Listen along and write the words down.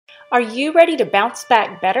Are you ready to bounce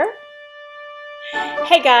back better?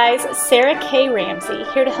 Hey guys, Sarah K. Ramsey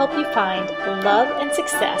here to help you find love and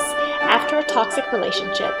success after a toxic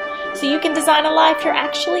relationship so you can design a life you're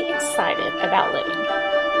actually excited about living.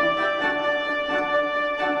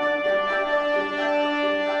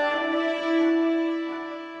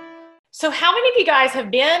 So how many of you guys have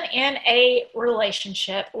been in a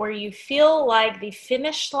relationship where you feel like the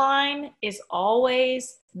finish line is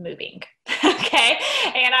always moving? Okay.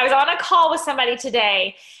 And I was on a call with somebody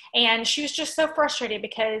today and she was just so frustrated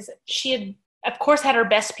because she had, of course, had her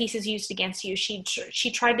best pieces used against you.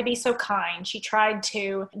 She tried to be so kind. She tried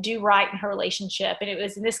to do right in her relationship. And it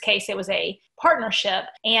was, in this case, it was a partnership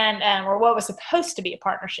and, or what was supposed to be a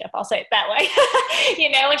partnership. I'll say it that way,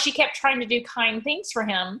 and she kept trying to do kind things for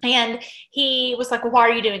him. And he was like, well, why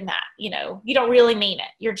are you doing that? You don't really mean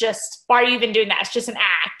it. Why are you even doing that? It's just an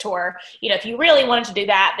act. Or, if you really wanted to do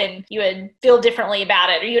that, then you would feel differently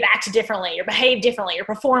about it, or you would act differently or behave differently or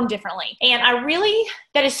perform differently. And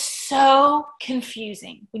that is so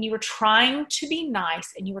confusing when you were trying to be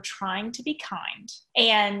nice and you were trying to be kind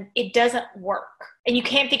and it doesn't work. And you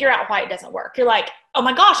can't figure out why it doesn't work. You're like, oh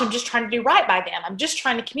my gosh, I'm just trying to do right by them. I'm just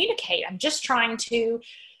trying to communicate. I'm just trying to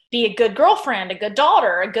be a good girlfriend, a good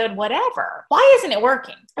daughter, a good whatever. Why isn't it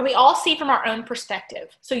working? And we all see from our own perspective.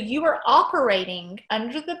 So you are operating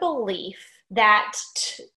under the belief that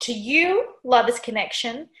to you, love is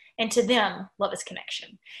connection, and to them, love is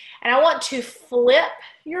connection. And I want to flip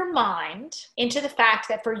your mind into the fact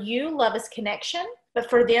that for you, love is connection, but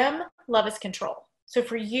for them, love is control. So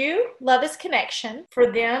for you, love is connection.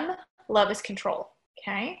 For them, love is control.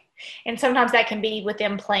 Okay? And sometimes that can be with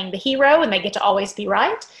them playing the hero and they get to always be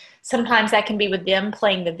right. Sometimes that can be with them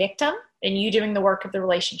playing the victim and you doing the work of the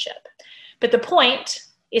relationship. But the point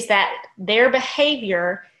is that their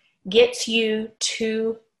behavior gets you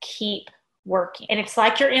to keep working. And it's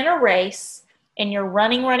like you're in a race and you're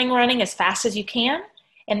running as fast as you can.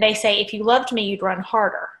 And they say, if you loved me, you'd run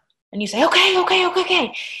harder. And you say,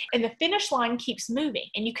 okay. And the finish line keeps moving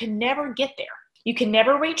and you can never get there. You can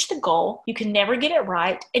never reach the goal. You can never get it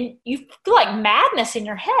right. And you feel like madness in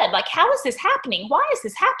your head. Like, how is this happening? Why is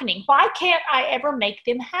this happening? Why can't I ever make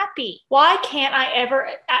them happy? Why can't I ever?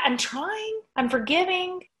 I'm trying. I'm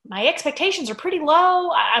forgiving. My expectations are pretty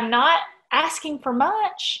low. I'm not asking for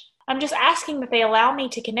much. I'm just asking that they allow me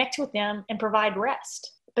to connect with them and provide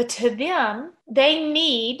rest. But to them, they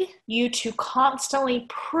need you to constantly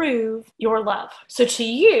prove your love. So to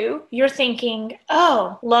you, you're thinking,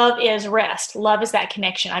 oh, love is rest. Love is that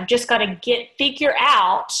connection. I've just got to figure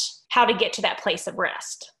out how to get to that place of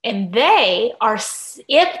rest. And they are,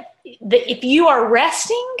 if you are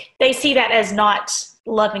resting, they see that as not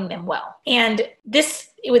loving them well. And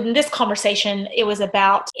in this conversation, it was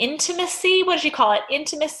about intimacy. What did you call it?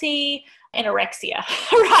 Intimacy, anorexia,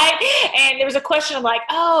 right? And there was a question of like,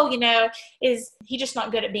 is he just not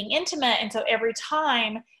good at being intimate? And so every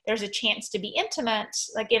time there's a chance to be intimate,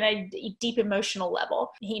 like in a deep emotional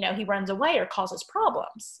level, he runs away or causes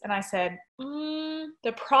problems. And I said,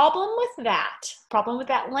 the problem with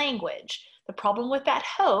that language, the problem with that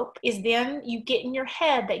hope is then you get in your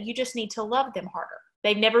head that you just need to love them harder.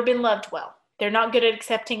 They've never been loved well. They're not good at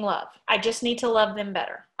accepting love. I just need to love them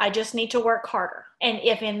better. I just need to work harder. And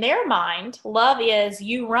if in their mind, love is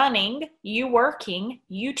you running, you working,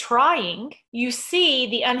 you trying, you see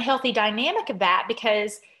the unhealthy dynamic of that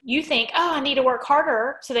because you think, oh, I need to work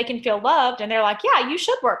harder so they can feel loved. And they're like, yeah, you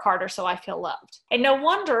should work harder so I feel loved. And no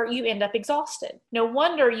wonder you end up exhausted. No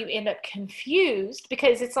wonder you end up confused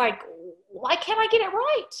because it's like, why can't I get it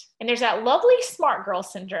right? And there's that lovely smart girl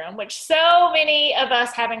syndrome, which so many of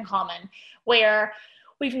us have in common, where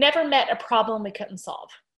we've never met a problem we couldn't solve.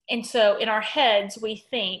 And so in our heads, we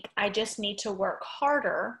think, I just need to work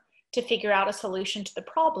harder to figure out a solution to the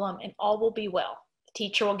problem and all will be well. The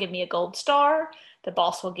teacher will give me a gold star. The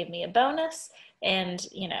boss will give me a bonus. And,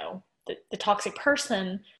 the toxic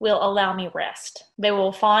person will allow me rest. They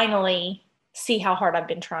will finally see how hard I've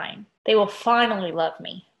been trying. They will finally love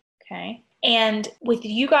me. Okay. And with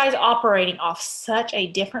you guys operating off such a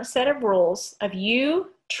different set of rules of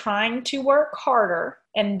you trying to work harder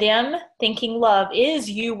and them thinking love is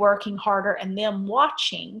you working harder and them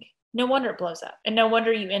watching, no wonder it blows up. And no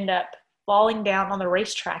wonder you end up falling down on the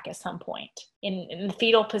racetrack at some point in the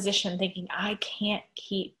fetal position thinking, I can't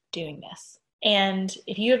keep doing this. And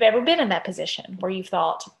if you have ever been in that position where you've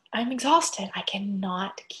thought, I'm exhausted, I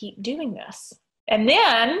cannot keep doing this. And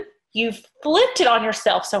then you've flipped it on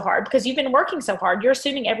yourself so hard because you've been working so hard, you're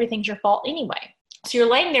assuming everything's your fault anyway. So you're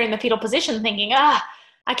laying there in the fetal position thinking,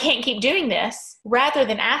 I can't keep doing this, rather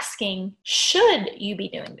than asking, should you be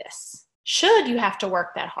doing this? Should you have to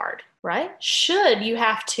work that hard, right? Should you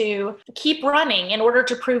have to keep running in order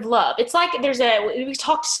to prove love? It's like we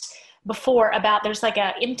talked before about there's like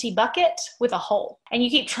an empty bucket with a hole, and you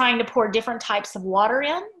keep trying to pour different types of water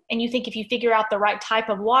in, and you think if you figure out the right type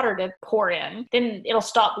of water to pour in, then it'll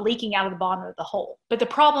stop leaking out of the bottom of the hole. But the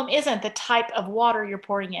problem isn't the type of water you're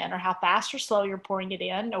pouring in, or how fast or slow you're pouring it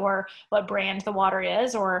in, or what brand the water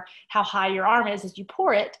is, or how high your arm is as you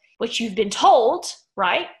pour it, which you've been told,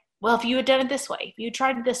 right? Well, if you had done it this way, if you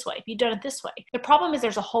tried it this way, if you'd done it this way. The problem is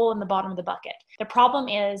there's a hole in the bottom of the bucket. The problem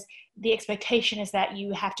is the expectation is that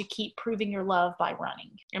you have to keep proving your love by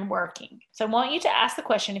running and working. So I want you to ask the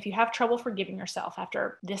question, if you have trouble forgiving yourself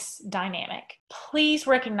after this dynamic, please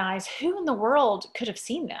recognize who in the world could have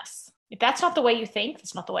seen this. If that's not the way you think,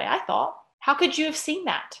 that's not the way I thought. How could you have seen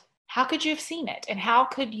that? How could you have seen it? And how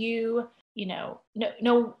could you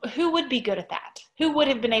know, who would be good at that? Who would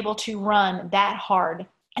have been able to run that hard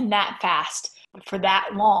and that fast for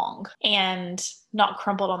that long and not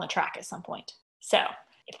crumpled on the track at some point? So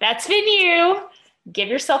if that's been you, give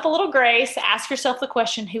yourself a little grace, ask yourself the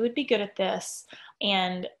question, who would be good at this?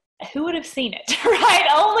 And who would have seen it, right?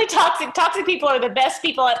 Only toxic people are the best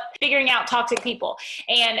people at figuring out toxic people.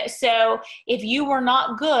 And so if you were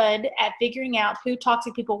not good at figuring out who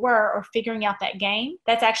toxic people were or figuring out that game,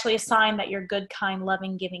 that's actually a sign that you're good, kind,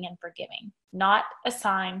 loving, giving, and forgiving, not a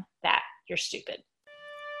sign that you're stupid.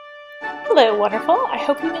 Hello, wonderful. I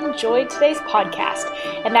hope you enjoyed today's podcast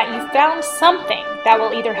and that you found something that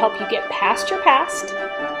will either help you get past your past,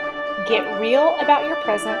 get real about your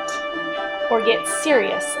present, or get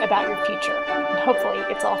serious about your future. And hopefully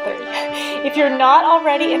it's all three. If you're not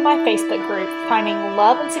already in my Facebook group, Finding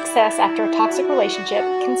Love and Success After a Toxic Relationship,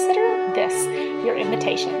 consider this your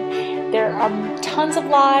invitation. There are tons of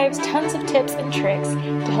lives, tons of tips and tricks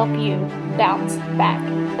to help you bounce back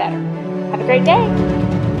better. Have a great day.